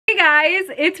Hey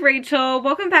guys, it's Rachel.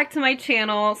 Welcome back to my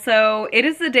channel. So it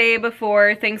is the day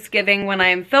before Thanksgiving when I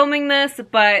am filming this,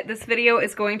 but this video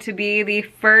is going to be the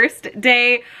first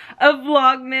day of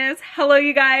Vlogmas. Hello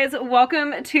you guys,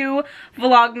 welcome to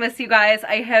Vlogmas you guys.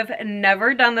 I have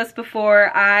never done this before.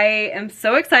 I am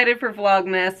so excited for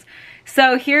Vlogmas.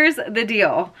 So here's the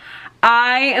deal.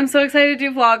 I am so excited to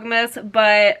do Vlogmas,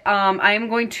 but I am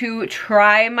going to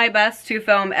try my best to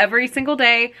film every single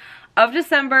day of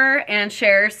December and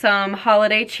share some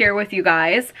holiday cheer with you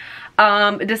guys.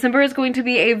 December is going to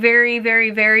be a very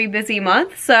busy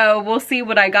month, so we'll see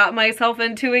what I got myself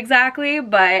into exactly,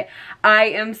 but I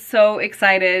am so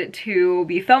excited to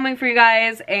be filming for you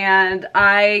guys, and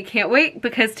I can't wait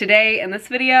because today in this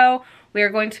video we are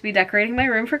going to be decorating my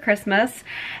room for Christmas,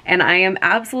 and I am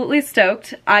absolutely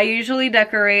stoked. I usually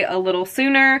decorate a little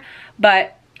sooner,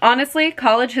 but honestly,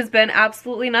 college has been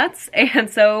absolutely nuts and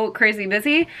so crazy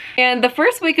busy. And the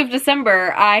first week of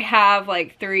December, I have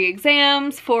like 3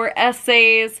 exams, 4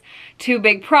 essays, 2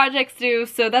 big projects due.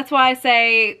 So that's why I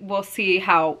say we'll see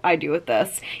how I do with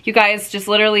this. You guys just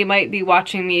literally might be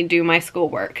watching me do my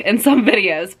schoolwork in some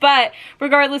videos. But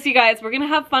regardless, you guys, we're gonna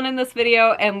have fun in this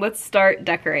video and let's start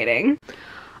decorating.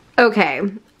 Okay.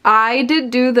 I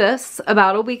did do this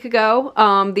about a week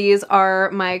ago. These are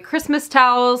my Christmas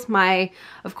towels,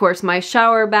 of course, my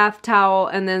shower bath towel,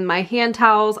 and then my hand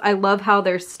towels. I love how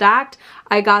they're stacked.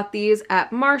 I got these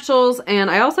at Marshall's,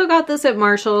 and I also got this at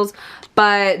Marshall's,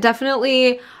 but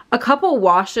definitely a couple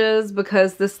washes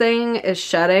because this thing is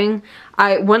shedding.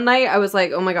 One night I was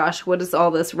like, oh my gosh, what is all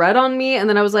this red on me? And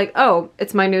then I was like, oh,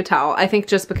 it's my new towel. I think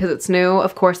just because it's new.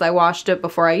 Of course, I washed it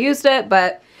before I used it,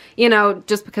 but you know,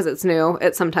 just because it's new,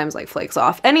 it sometimes like flakes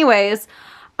off. Anyways,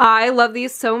 I love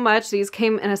these so much. These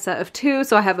came in a set of 2,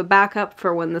 so I have a backup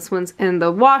for when this one's in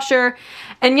the washer.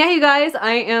 And yeah, you guys,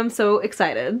 I am so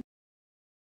excited.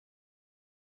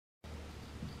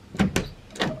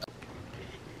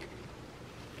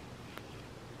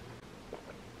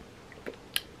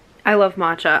 I love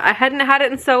matcha. I hadn't had it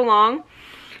in so long,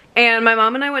 and my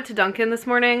mom and I went to Dunkin' this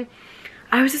morning.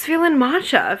 I was just feeling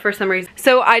matcha for some reason.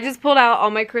 So I just pulled out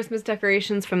all my Christmas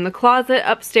decorations from the closet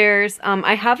upstairs.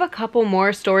 I have a couple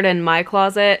more stored in my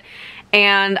closet,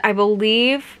 and I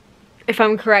believe, if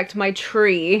I'm correct, my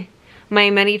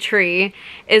mini tree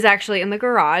is actually in the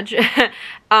garage.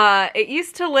 It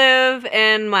used to live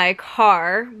in my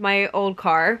car, my old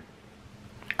car.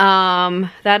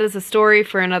 That is a story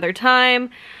for another time,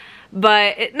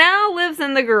 but it now lives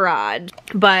in the garage.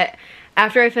 But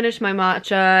after I finish my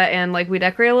matcha and like we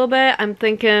decorate a little bit, I'm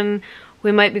thinking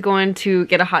we might be going to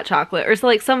get a hot chocolate or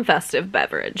like some festive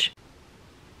beverage.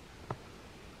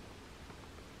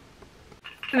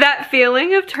 That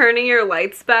feeling of turning your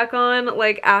lights back on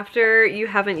like after you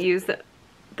haven't used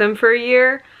them for a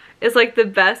year is like the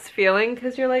best feeling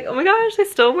because you're like, oh my gosh, they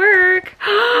still work.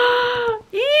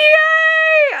 Yay!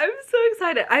 I'm so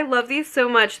excited. I love these so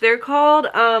much. They're called,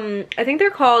 I think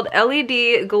they're called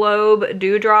LED Globe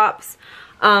Dewdrops.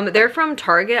 They're from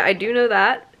Target, I do know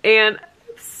that, and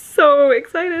I'm so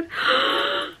excited.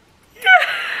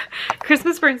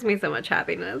 Christmas brings me so much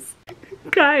happiness.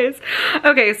 Guys.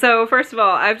 Okay, so first of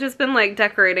all, I've just been like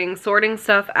decorating, sorting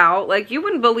stuff out. Like, you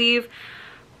wouldn't believe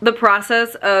the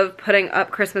process of putting up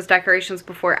Christmas decorations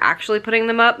before actually putting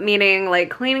them up, meaning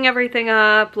like cleaning everything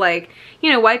up, like,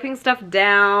 you know, wiping stuff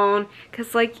down,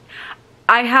 because like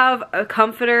I have a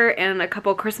comforter and a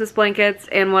couple Christmas blankets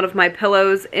and one of my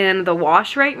pillows in the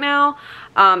wash right now.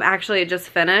 Actually it just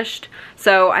finished,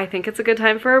 so I think it's a good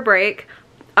time for a break.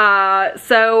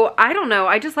 So I don't know,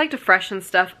 I just like to freshen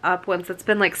stuff up once it's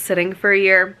been like sitting for a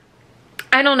year.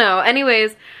 I don't know.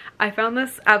 Anyways, I found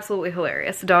this absolutely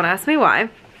hilarious. Don't ask me why.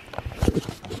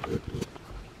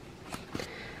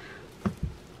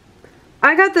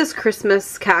 I got this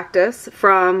Christmas cactus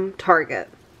from Target.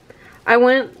 I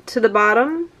went to the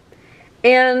bottom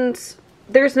and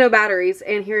there's no batteries,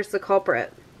 and here's the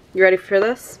culprit. You ready for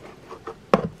this?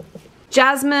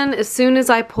 Jasmine, as soon as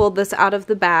I pulled this out of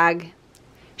the bag,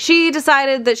 she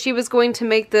decided that she was going to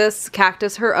make this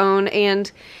cactus her own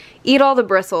and eat all the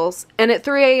bristles. And at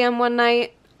 3 a.m. one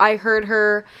night, I heard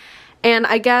her, and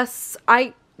I guess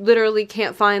I literally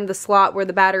can't find the slot where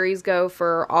the batteries go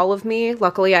for all of me.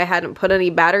 Luckily, I hadn't put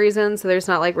any batteries in, so there's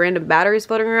not like random batteries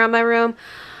floating around my room.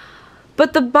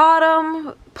 But the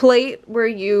bottom plate where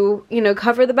you know,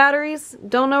 cover the batteries,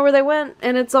 don't know where they went,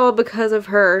 and it's all because of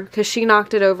her, because she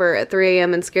knocked it over at 3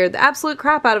 a.m. and scared the absolute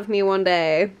crap out of me one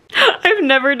day. I've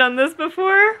never done this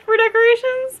before for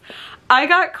decorations. I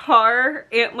got car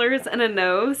antlers and a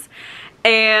nose,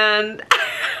 and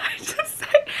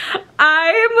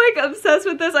I am like obsessed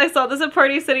with this. I saw this at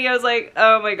Party City. I was like,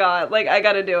 oh my god, like I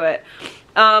gotta do it.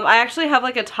 I actually have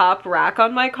like a top rack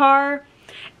on my car,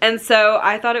 and so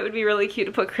I thought it would be really cute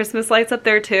to put Christmas lights up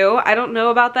there too. I don't know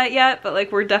about that yet, but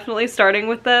like we're definitely starting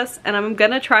with this, and I'm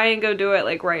gonna try and go do it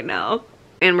like right now.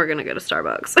 And we're gonna go to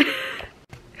Starbucks.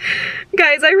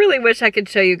 Guys, I really wish I could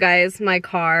show you guys my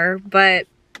car, but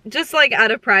just like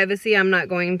out of privacy, I'm not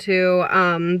going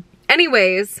to.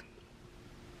 Anyways,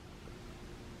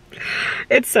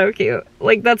 it's so cute.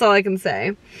 Like, that's all I can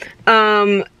say.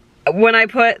 When I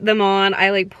put them on,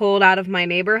 I like pulled out of my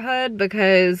neighborhood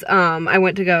because I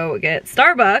went to go get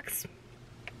Starbucks.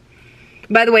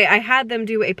 By the way, I had them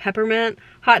do a peppermint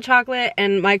hot chocolate,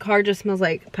 and my car just smells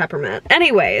like peppermint.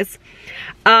 Anyways,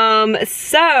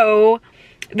 so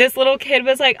this little kid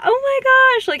was like, oh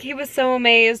my gosh, like he was so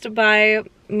amazed by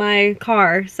my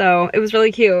car, so it was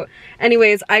really cute.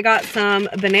 Anyways, I got some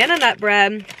banana nut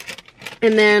bread,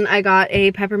 and then I got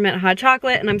a peppermint hot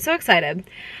chocolate, and I'm so excited.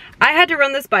 I had to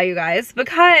run this by you guys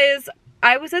because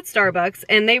I was at Starbucks,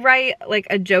 and they write like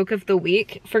a joke of the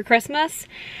week for Christmas,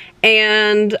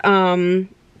 and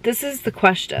this is the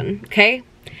question, okay?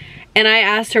 And I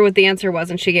asked her what the answer was,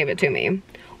 and she gave it to me.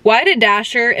 Why did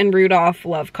Dasher and Rudolph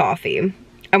love coffee?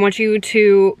 I want you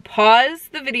to pause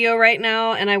the video right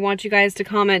now, and I want you guys to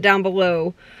comment down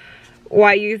below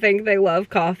why you think they love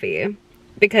coffee,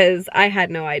 because I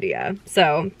had no idea.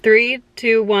 So 3,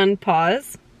 2, 1,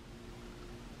 pause.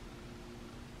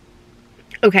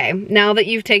 Okay, now that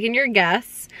you've taken your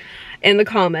guess in the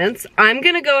comments, I'm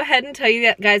gonna go ahead and tell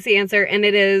you guys the answer, and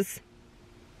it is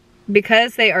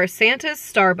because they are Santa's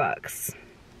Starbucks.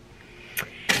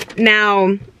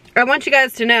 Now, I want you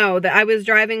guys to know that I was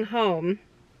driving home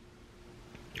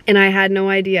and I had no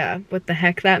idea what the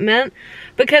heck that meant,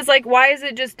 because like, why is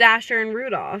it just Dasher and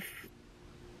Rudolph?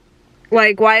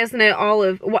 Like, why isn't it all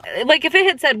of, like if it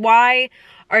had said why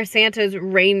are Santa's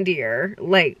reindeer,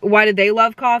 like why did they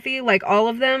love coffee, like all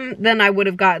of them, then I would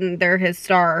have gotten they're his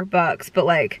Starbucks. But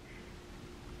like,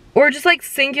 or just like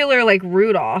singular like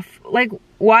Rudolph, like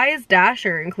why is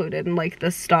Dasher included in like the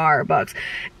Starbucks?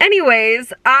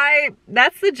 Anyways,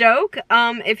 that's the joke.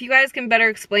 If you guys can better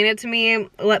explain it to me,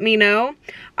 let me know.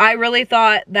 I really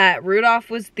thought that Rudolph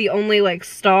was the only like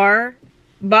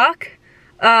Starbuck,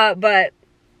 but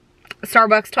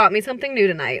Starbucks taught me something new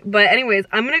tonight. But anyways,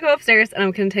 I'm gonna go upstairs and I'm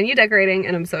gonna continue decorating,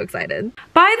 and I'm so excited.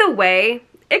 By the way,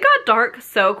 it got dark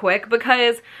so quick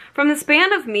because from the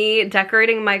span of me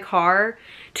decorating my car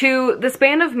to the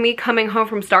span of me coming home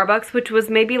from Starbucks, which was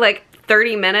maybe like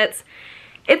 30 minutes,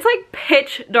 it's like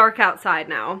pitch dark outside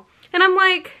now. And I'm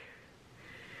like,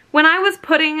 when I was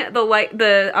putting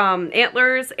the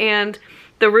antlers and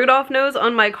the Rudolph nose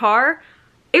on my car,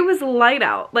 it was light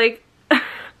out. Like,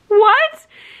 what?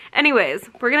 Anyways,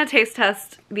 we're gonna taste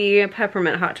test the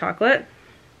peppermint hot chocolate.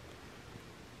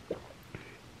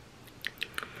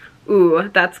 Ooh,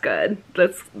 that's good.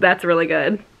 That's really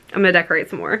good. I'm gonna decorate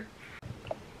some more.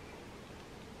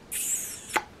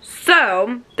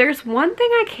 So, there's one thing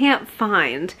I can't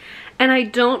find, and I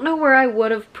don't know where I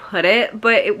would have put it,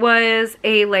 but it was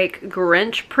a like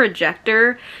Grinch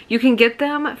projector. You can get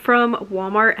them from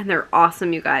Walmart, and they're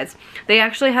awesome, you guys. They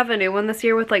actually have a new one this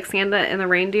year with like Santa and the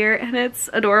reindeer, and it's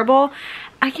adorable.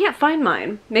 I can't find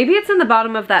mine. Maybe it's in the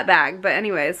bottom of that bag, but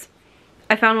anyways,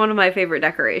 I found one of my favorite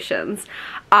decorations.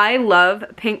 I love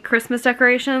pink Christmas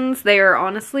decorations. They are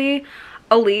honestly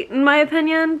elite in my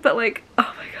opinion, but like,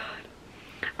 oh my god,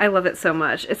 I love it so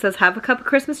much. It says have a cup of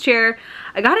Christmas cheer.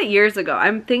 I got it years ago.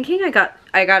 I'm thinking I got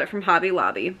it from Hobby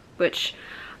Lobby, which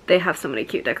they have so many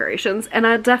cute decorations, and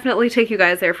I'll definitely take you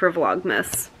guys there for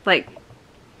vlogmas. Like,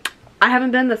 I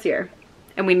haven't been this year,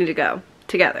 and we need to go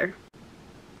together.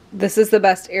 This is the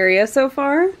best area so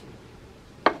far.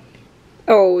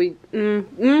 Oh, I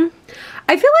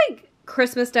feel like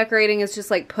Christmas decorating is just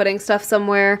like putting stuff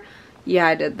somewhere. Yeah,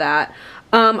 I did that.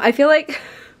 I feel like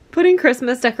putting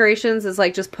Christmas decorations is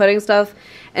like just putting stuff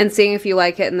and seeing if you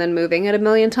like it and then moving it a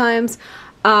million times.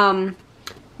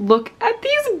 Look at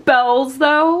these bells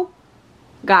though.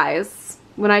 Guys,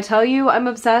 when I tell you I'm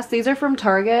obsessed, these are from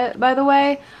Target, by the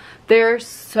way. They're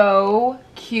so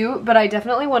cute, but I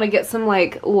definitely want to get some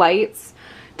like lights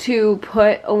to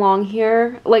put along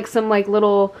here. Like some like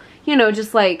little, you know,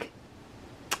 just like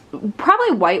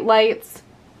probably white lights,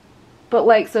 but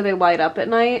like so they light up at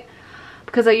night.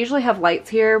 Because I usually have lights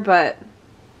here, but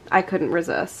I couldn't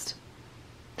resist.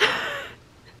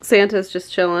 Santa's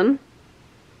just chilling.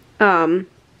 I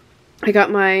got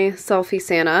my selfie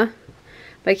Santa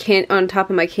on top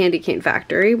of my candy cane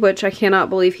factory, which I cannot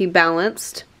believe he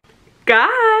balanced.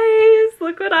 Guys,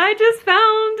 look what I just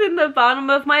found in the bottom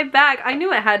of my bag. I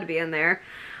knew it had to be in there.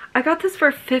 I got this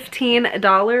for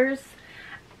 $15.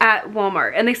 at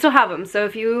Walmart, and they still have them. So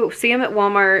if you see them at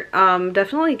Walmart,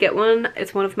 definitely get one.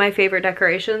 It's one of my favorite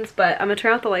decorations, but I'm gonna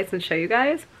turn out the lights and show you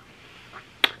guys.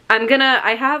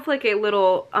 I have like a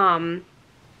little,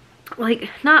 like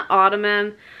not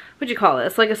ottoman, what'd you call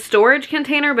this? Like a storage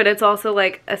container, but it's also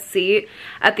like a seat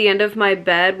at the end of my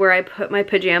bed where I put my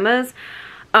pajamas.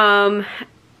 And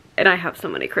I have so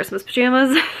many Christmas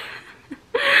pajamas.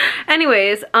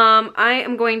 Anyways, I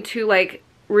am going to like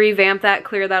revamp that,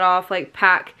 clear that off, like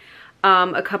pack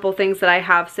a couple things that I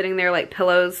have sitting there, like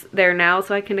pillows there now,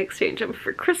 so I can exchange them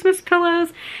for Christmas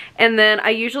pillows. And then I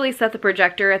usually set the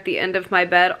projector at the end of my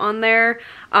bed on there,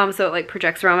 so it like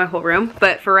projects around my whole room.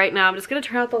 But for right now, I'm just gonna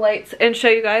turn out the lights and show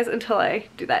you guys until I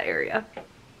do that area.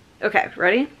 Okay,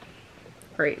 ready?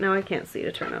 Right, now I can't see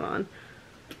to turn it on.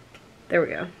 There we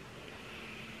go.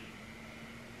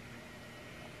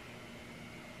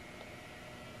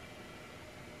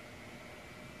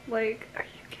 Like, are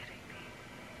you kidding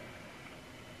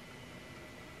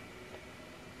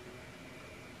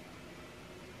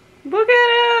me? Look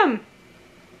at him!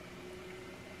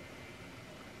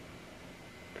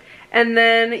 And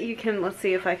then you can, let's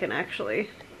see if I can actually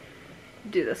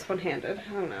do this one-handed.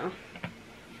 I don't know.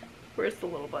 Where's the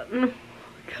little button?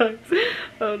 Guys,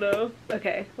 oh no.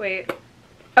 Okay, wait.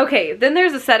 Okay, then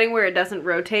there's a setting where it doesn't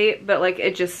rotate, but like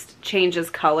it just changes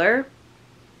color.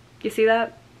 You see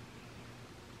that?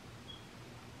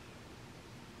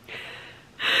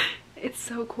 It's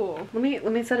so cool.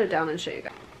 Let me set it down and show you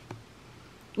guys.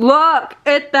 Look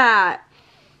at that.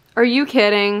 Are you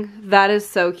kidding? That is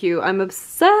so cute. I'm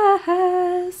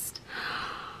obsessed.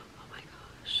 Oh my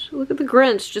gosh. Look at the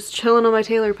Grinch just chilling on my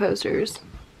Taylor posters.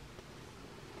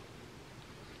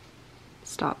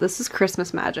 Stop. This is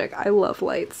Christmas magic. I love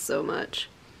lights so much.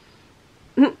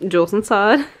 Jules and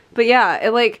Sod. But yeah,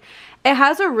 it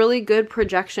has a really good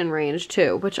projection range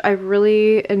too, which I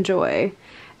really enjoy.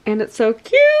 And it's so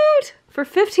cute! For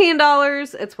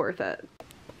 $15, it's worth it.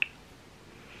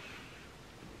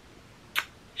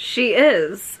 She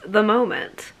is the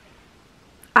moment.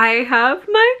 I have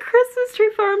my Christmas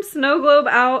Tree Farm snow globe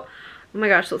out. Oh my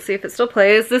gosh, let's see if it still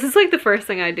plays. This is like the first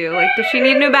thing I do. Like, does she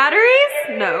need new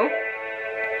batteries? No.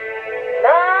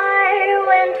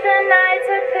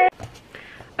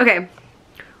 Okay,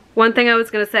 one thing I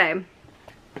was gonna say.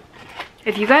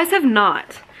 If you guys have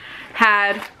not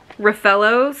had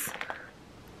Raffaello's,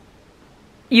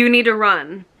 you need to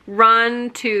run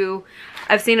to,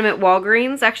 I've seen them at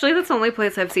Walgreens. Actually, that's the only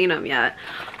place I've seen them yet.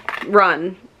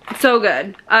 Run. So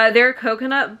good. They're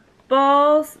coconut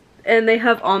balls and they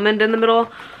have almond in the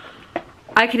middle.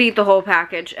 I could eat the whole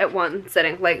package at one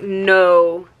sitting. Like,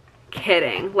 no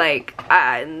kidding. Like,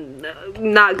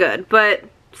 not good, but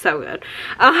so good.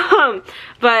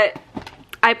 But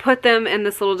I put them in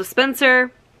this little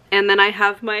dispenser. And then I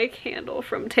have my candle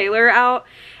from Taylor out.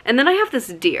 And then I have this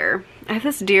deer. I have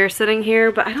this deer sitting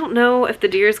here, but I don't know if the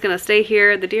deer is gonna stay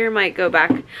here. The deer might go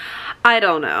back. I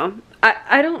don't know.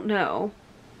 I don't know.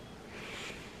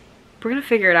 We're gonna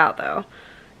figure it out though.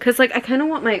 Cause like I kinda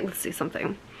want my, let's see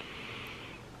something.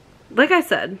 Like I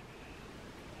said,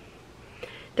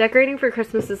 decorating for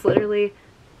Christmas is literally,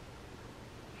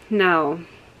 no.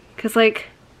 Cause like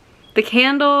the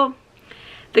candle,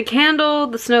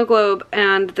 the snow globe,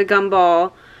 and the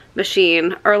gumball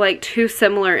machine are like too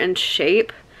similar in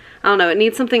shape. I don't know, it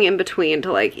needs something in between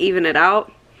to like even it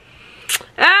out.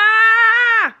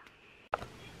 Ah!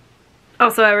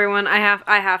 Also everyone, I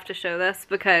have to show this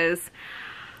because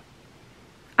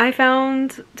I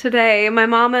found today, my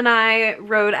mom and I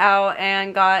rode out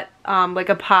and got like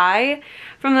a pie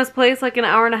from this place like an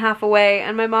hour and a half away,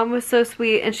 and my mom was so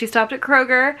sweet and she stopped at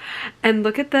Kroger, and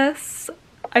look at this.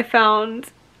 I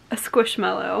found a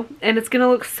squishmallow and it's gonna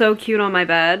look so cute on my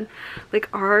bed. Like,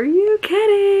 are you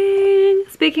kidding?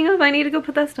 Speaking of, I need to go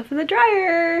put that stuff in the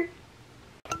dryer.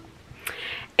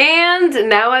 And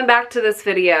now I'm back to this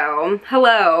video.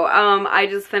 Hello, I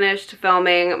just finished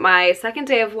filming my second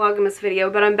day of Vlogmas video,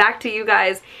 but I'm back to you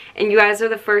guys, and you guys are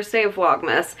the first day of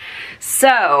Vlogmas.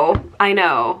 So, I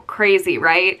know, crazy,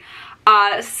 right?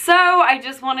 So I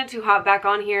just wanted to hop back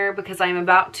on here because I'm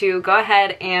about to go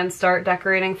ahead and start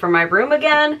decorating for my room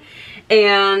again.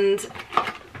 And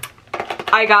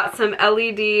I got some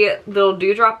LED little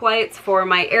dewdrop lights for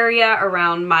my area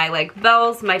around my like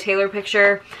bells, my Taylor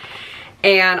picture.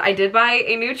 And I did buy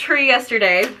a new tree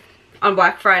yesterday on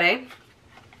Black Friday.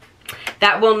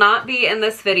 That will not be in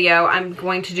this video. I'm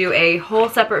going to do a whole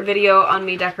separate video on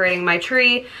me decorating my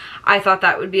tree. I thought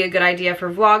that would be a good idea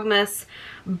for Vlogmas.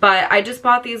 But I just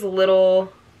bought these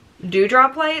little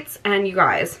dewdrop lights, and you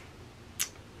guys,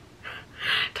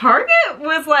 Target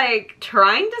was like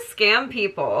trying to scam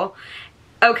people.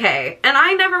 Okay, and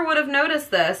I never would have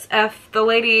noticed this if the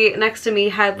lady next to me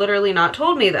had literally not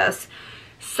told me this.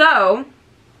 So,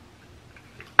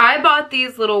 I bought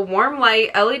these little warm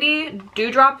light LED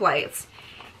dewdrop lights.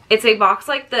 It's a box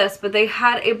like this, but they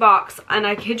had a box, and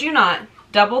I kid you not,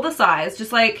 double the size,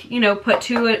 just like, you know, put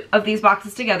 2 of these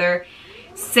boxes together.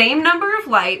 Same number of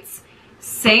lights,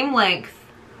 same length,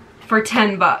 for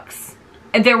 10 bucks.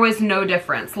 And there was no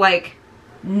difference, like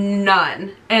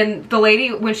none. And the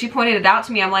lady, when she pointed it out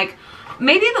to me, I'm like,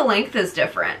 maybe the length is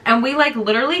different. And we like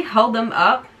literally held them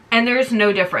up and there's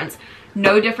no difference.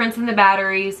 No difference in the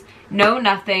batteries, no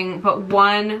nothing, but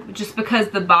one, just because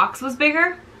the box was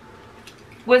bigger,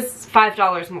 was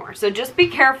 $5 more. So just be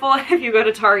careful if you go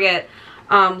to Target.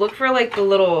 Look for like the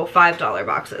little $5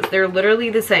 boxes. They're literally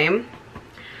the same.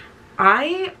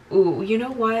 Ooh, you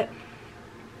know what?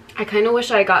 I kind of wish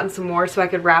I had gotten some more so I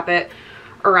could wrap it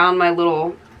around my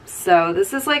little, so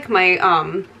this is like my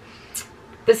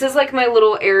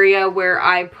little area where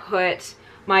I put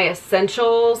my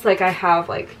essentials. Like I have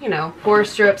like, you know, pore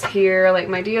strips here, like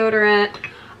my deodorant,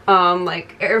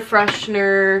 like air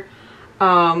freshener,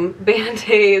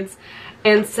 Band-Aids.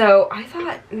 And so I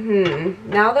thought,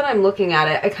 now that I'm looking at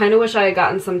it, I kind of wish I had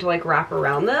gotten some to like wrap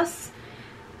around this,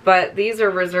 but these are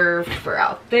reserved for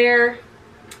out there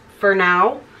for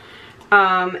now.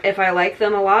 If I like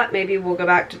them a lot, maybe we'll go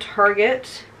back to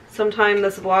Target sometime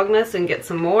this Vlogmas and get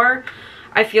some more.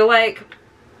 I feel like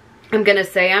I'm gonna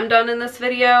say I'm done in this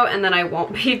video and then I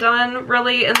won't be done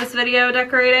really in this video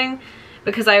decorating,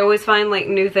 because I always find like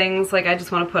new things like I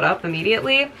just want to put up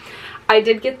immediately. I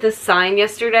did get this sign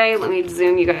yesterday. Let me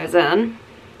zoom you guys in.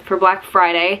 For Black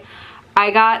Friday,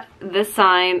 I got this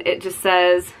sign. It just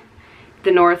says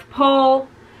the North Pole.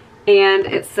 And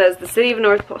it says the city of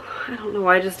North Pole. I don't know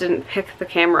why I just didn't pick the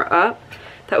camera up.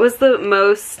 That was the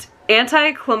most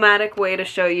anticlimactic way to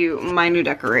show you my new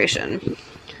decoration.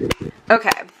 Okay.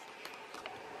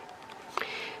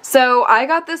 So I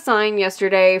got this sign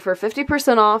yesterday for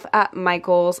 50% off at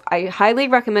Michael's. I highly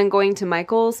recommend going to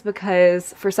Michael's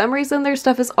because for some reason their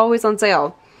stuff is always on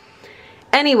sale.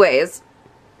 Anyways,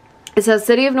 it says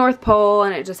City of North Pole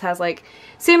and it just has like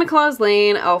Santa Claus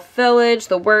Lane, Elf Village,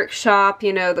 the workshop,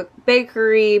 you know, the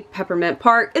bakery, Peppermint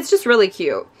Park. It's just really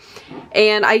cute.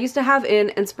 And I used to have an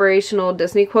inspirational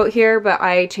Disney quote here, but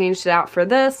I changed it out for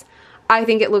this. I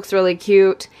think it looks really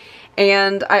cute.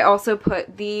 And I also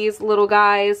put these little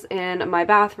guys in my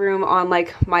bathroom on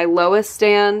like my lowest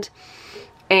stand.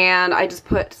 And I just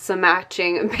put some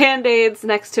matching Band-Aids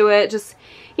next to it. Just,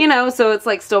 you know, so it's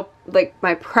like still like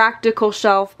my practical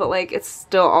shelf, but like it's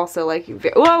still also like,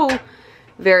 whoa,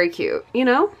 very cute, you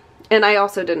know? And I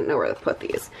also didn't know where to put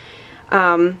these.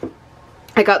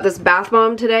 I got this bath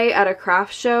bomb today at a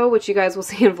craft show, which you guys will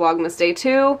see in Vlogmas Day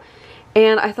 2.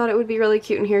 And I thought it would be really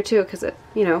cute in here too, because it,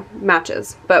 you know,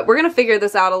 matches. But we're going to figure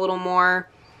this out a little more.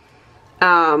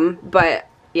 But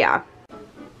yeah.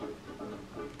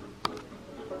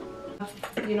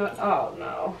 You know what? Oh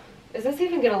no. Is this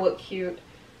even going to look cute?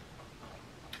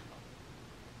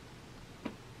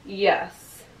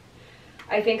 Yes.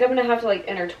 I think I'm going to have to like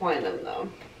intertwine them though.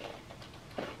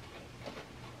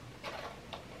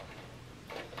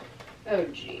 Oh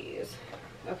jeez.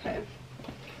 Okay.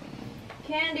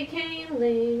 Candy cane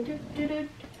lane.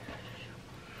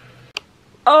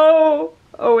 Oh,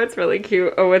 it's really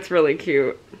cute. Oh, it's really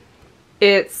cute.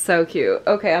 It's so cute.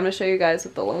 Okay, I'm gonna show you guys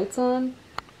with the lights on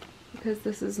because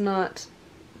this is not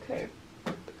okay.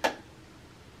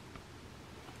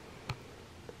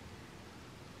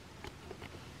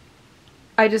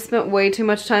 I just spent way too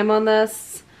much time on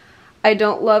this. I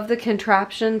don't love the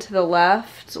contraption to the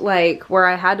left, like where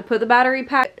I had to put the battery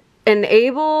pack.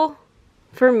 Enable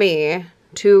for me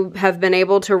to have been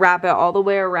able to wrap it all the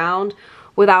way around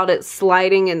without it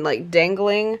sliding and like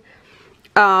dangling.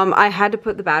 I had to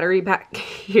put the battery back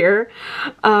here.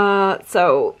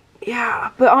 So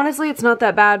yeah, but honestly it's not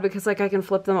that bad because like I can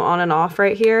flip them on and off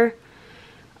right here.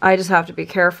 I just have to be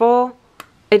careful.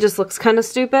 It just looks kind of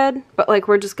stupid, but like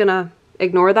we're just gonna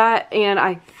ignore that. And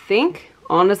I think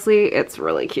honestly it's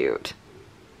really cute.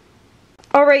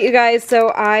 Alright you guys,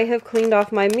 so I have cleaned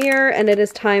off my mirror and it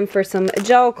is time for some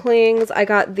gel clings. I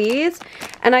got these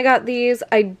and I got these.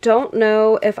 I don't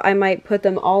know if I might put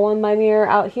them all on my mirror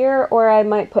out here or I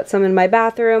might put some in my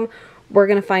bathroom. We're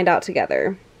gonna find out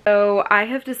together. So I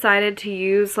have decided to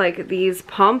use like these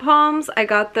pom-poms. I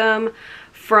got them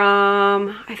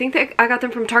from, I think I got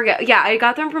them from Target. Yeah, I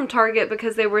got them from Target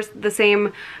because they were the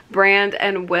same brand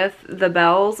and with the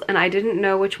bells, and I didn't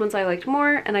know which ones I liked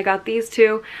more, and I got these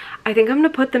two. I think I'm gonna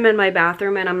put them in my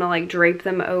bathroom and I'm gonna like drape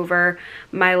them over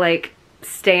my like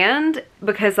stand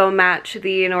because they'll match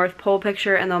the North Pole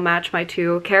picture and they'll match my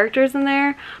two characters in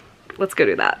there. Let's go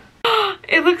do that.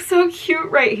 It looks so cute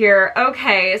right here.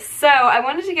 Okay, so I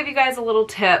wanted to give you guys a little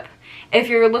tip. If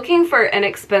you're looking for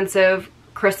inexpensive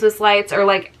Christmas lights or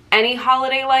like any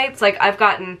holiday lights, like I've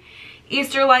gotten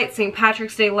Easter lights, St.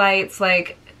 Patrick's Day lights,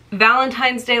 like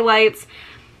Valentine's Day lights,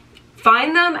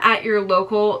 find them at your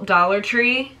local Dollar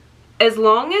Tree. As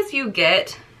long as you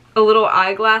get a little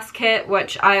eyeglass kit,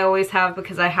 which I always have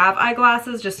because I have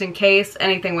eyeglasses just in case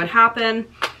anything would happen.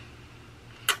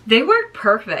 They work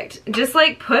perfect. Just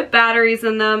like put batteries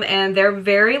in them and they're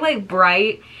very like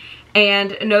bright,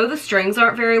 and no, the strings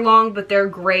aren't very long, but they're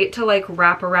great to like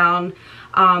wrap around.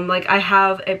 Like I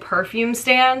have a perfume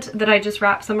stand that I just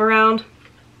wrap some around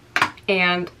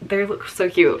and they look so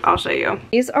cute. I'll show you.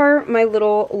 These are my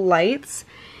little lights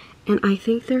and I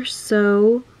think they're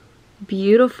so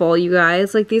beautiful, you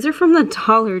guys. Like these are from the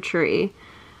Dollar Tree.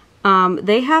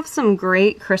 They have some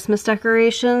great Christmas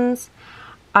decorations.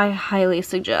 I highly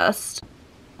suggest.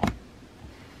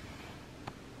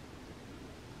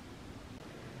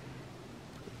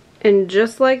 And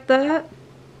just like that,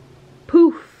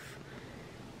 poof,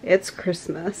 it's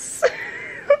Christmas.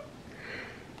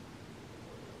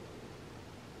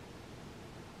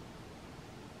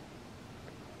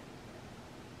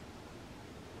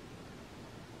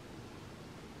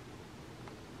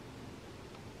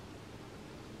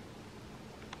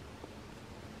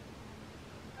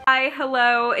 Hi,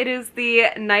 hello. It is the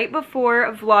night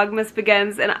before Vlogmas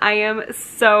begins and I am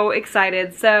so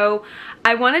excited. So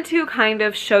I wanted to kind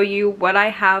of show you what I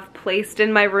have placed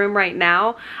in my room right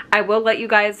now. I will let you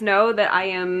guys know that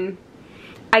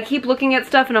I keep looking at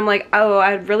stuff and I'm like, oh,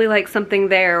 I'd really like something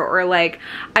there, or like,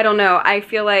 I don't know, I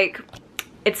feel like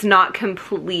it's not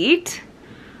complete.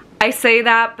 I say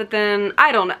that, but then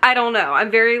I don't know. I'm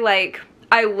very like,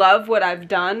 I love what I've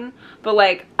done, but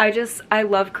like I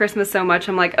love Christmas so much.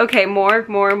 I'm like, okay, more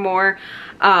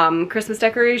Christmas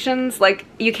decorations. Like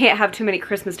you can't have too many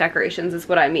Christmas decorations is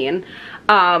what I mean.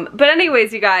 But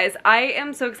anyways, you guys, I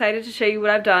am so excited to show you what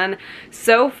I've done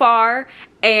so far,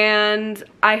 and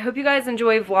I hope you guys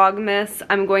enjoy Vlogmas.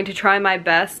 I'm going to try my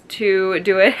best to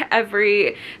do it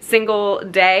every single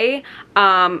day.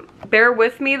 Bear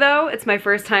with me though, it's my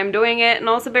first time doing it, and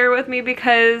also bear with me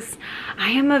because I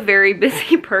am a very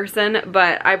busy person,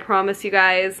 but I promise you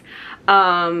guys,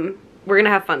 we're gonna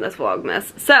have fun this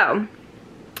Vlogmas. So,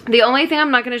 the only thing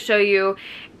I'm not going to show you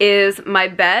is my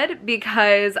bed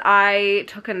because I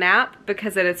took a nap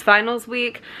because it is finals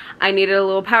week. I needed a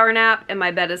little power nap and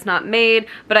my bed is not made,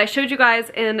 but I showed you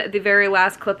guys in the very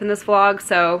last clip in this vlog,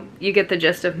 so you get the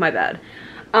gist of my bed.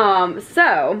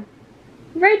 So,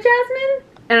 right, Jasmine?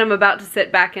 And I'm about to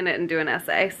sit back in it and do an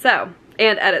essay, so,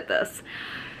 and edit this.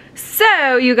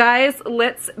 So, you guys,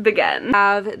 let's begin.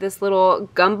 I have this little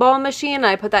gumball machine.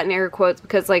 I put that in air quotes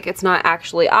because, like, it's not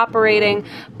actually operating,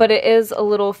 but it is a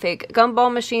little fake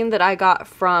gumball machine that I got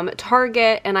from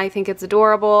Target, and I think it's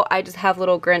adorable. I just have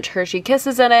little Grinch Hershey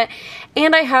Kisses in it,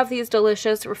 and I have these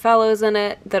delicious Raffaellos in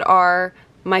it that are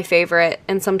my favorite,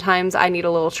 and sometimes I need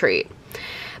a little treat.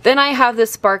 Then I have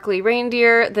this sparkly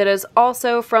reindeer that is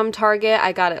also from Target.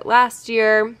 I got it last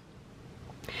year.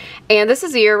 And this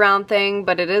is a year-round thing,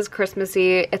 but it is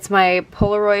Christmassy. It's my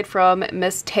Polaroid from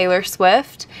Miss Taylor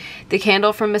Swift, the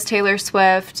candle from Miss Taylor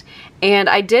Swift, and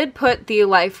I did put the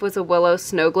Life Was a Willow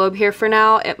snow globe here for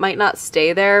now. It might not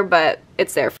stay there, but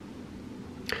it's there.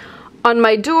 On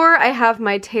my door, I have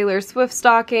my Taylor Swift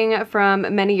stocking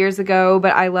from many years ago,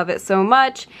 but I love it so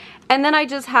much. And then I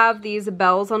just have these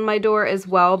bells on my door as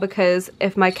well, because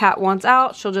if my cat wants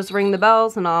out, she'll just ring the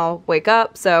bells and I'll wake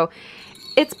up, so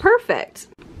it's perfect.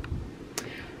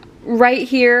 Right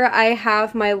here, I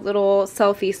have my little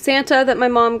selfie Santa that my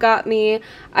mom got me.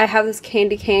 I have this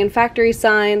candy cane factory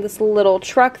sign, this little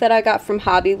truck that I got from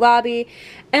Hobby Lobby,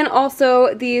 and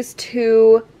also these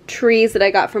two trees that I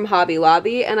got from Hobby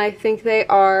Lobby, and I think they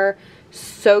are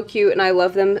so cute and I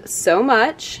love them so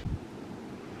much.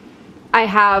 I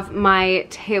have my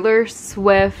Taylor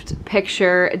Swift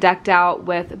picture decked out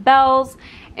with bells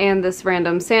and this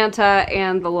random Santa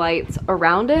and the lights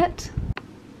around it.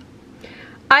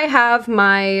 I have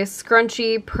my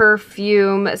scrunchy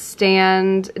perfume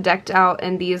stand decked out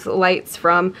in these lights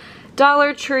from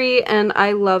Dollar Tree, and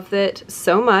I love it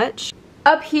so much.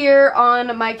 Up here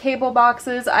on my cable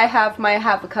boxes, I have my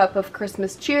Have a Cup of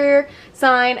Christmas Cheer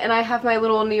sign, and I have my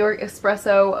little New York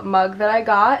Espresso mug that I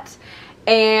got.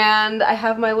 And I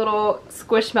have my little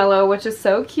Squishmallow, which is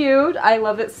so cute. I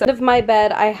love it so much. Of my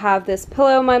bed, I have this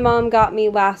pillow my mom got me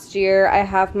last year. I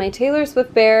have my Taylor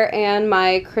Swift bear and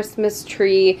my Christmas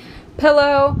tree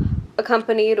pillow.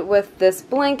 accompanied with this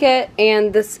blanket,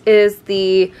 and this is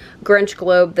the Grinch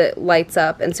globe that lights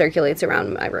up and circulates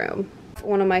around my room.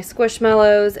 One of my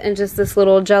Squishmallows and just this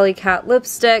little Jelly Cat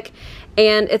lipstick,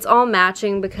 and it's all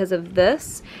matching because of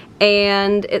this.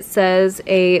 And it says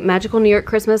A Magical New York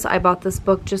Christmas. I bought this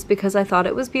book just because I thought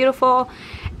it was beautiful.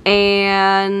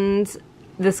 And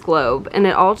this globe, and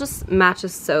it all just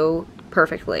matches so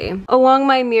perfectly. Along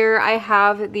my mirror, I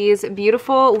have these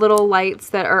beautiful little lights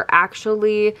that are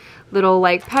actually little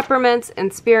like peppermints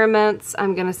and spearmints.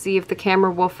 I'm gonna see if the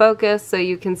camera will focus so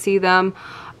you can see them.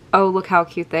 Oh, look how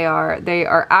cute they are. They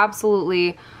are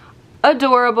absolutely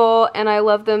adorable, and I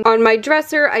love them. On my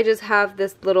dresser, I just have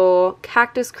this little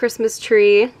cactus Christmas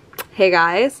tree. Hey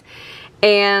guys.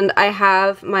 And I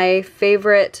have my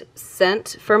favorite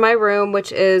scent for my room,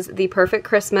 which is the Perfect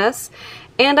Christmas.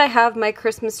 And I have my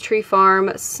Christmas Tree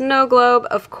Farm snow globe,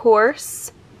 of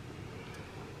course.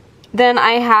 Then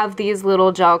I have these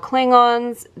little gel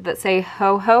Klingons that say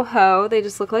ho ho ho. They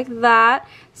just look like that.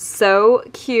 So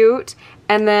cute.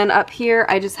 And then up here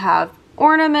I just have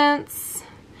ornaments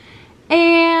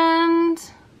and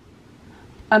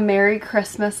a Merry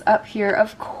Christmas up here,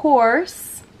 of course.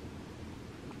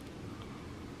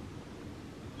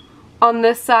 On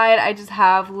this side, I just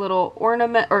have little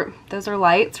ornament, or those are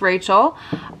lights, Rachel.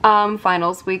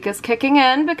 Finals week is kicking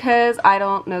in because I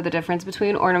don't know the difference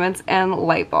between ornaments and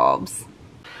light bulbs.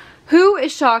 Who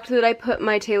is shocked that I put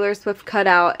my Taylor Swift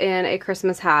cutout in a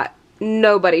Christmas hat?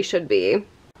 Nobody should be.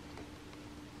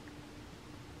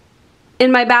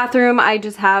 In my bathroom, I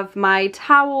just have my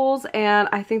towels, and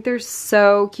I think they're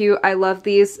so cute. I love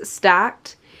these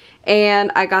stacked.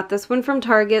 And I got this one from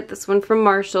Target, this one from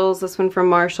Marshall's, this one from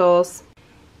Marshall's.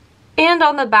 And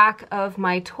on the back of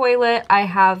my toilet, I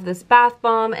have this bath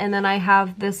bomb, and then I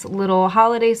have this little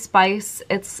holiday spice.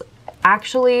 It's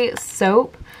actually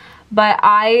soap, but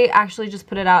I actually just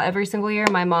put it out every single year.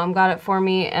 My mom got it for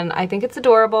me, and I think it's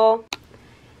adorable.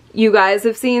 You guys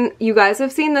have seen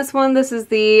this one. This is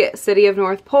the City of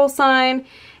North Pole sign,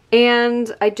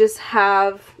 and I just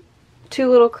have two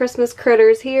little Christmas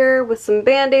critters here with some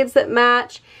band-aids that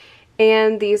match,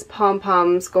 and these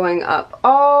pom-poms going up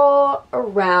all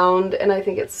around, and I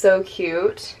think it's so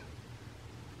cute.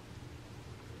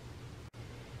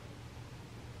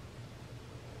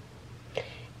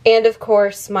 And of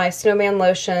course my snowman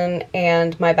lotion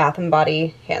and my Bath &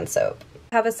 Body hand soap.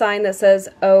 I have a sign that says,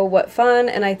 "Oh, what fun,"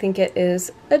 and I think it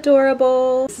is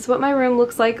adorable. This is what my room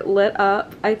looks like lit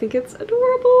up. I think it's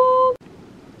adorable.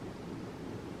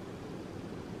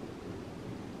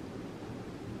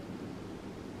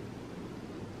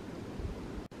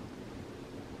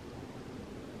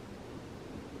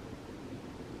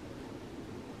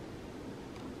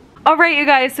 Alright you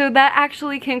guys, so that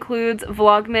actually concludes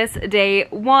Vlogmas Day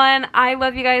 1. I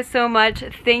love you guys so much.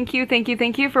 Thank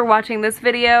you for watching this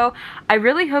video. I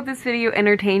really hope this video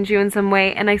entertained you in some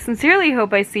way, and I sincerely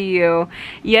hope I see you,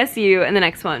 yes you, in the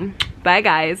next one. Bye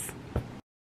guys.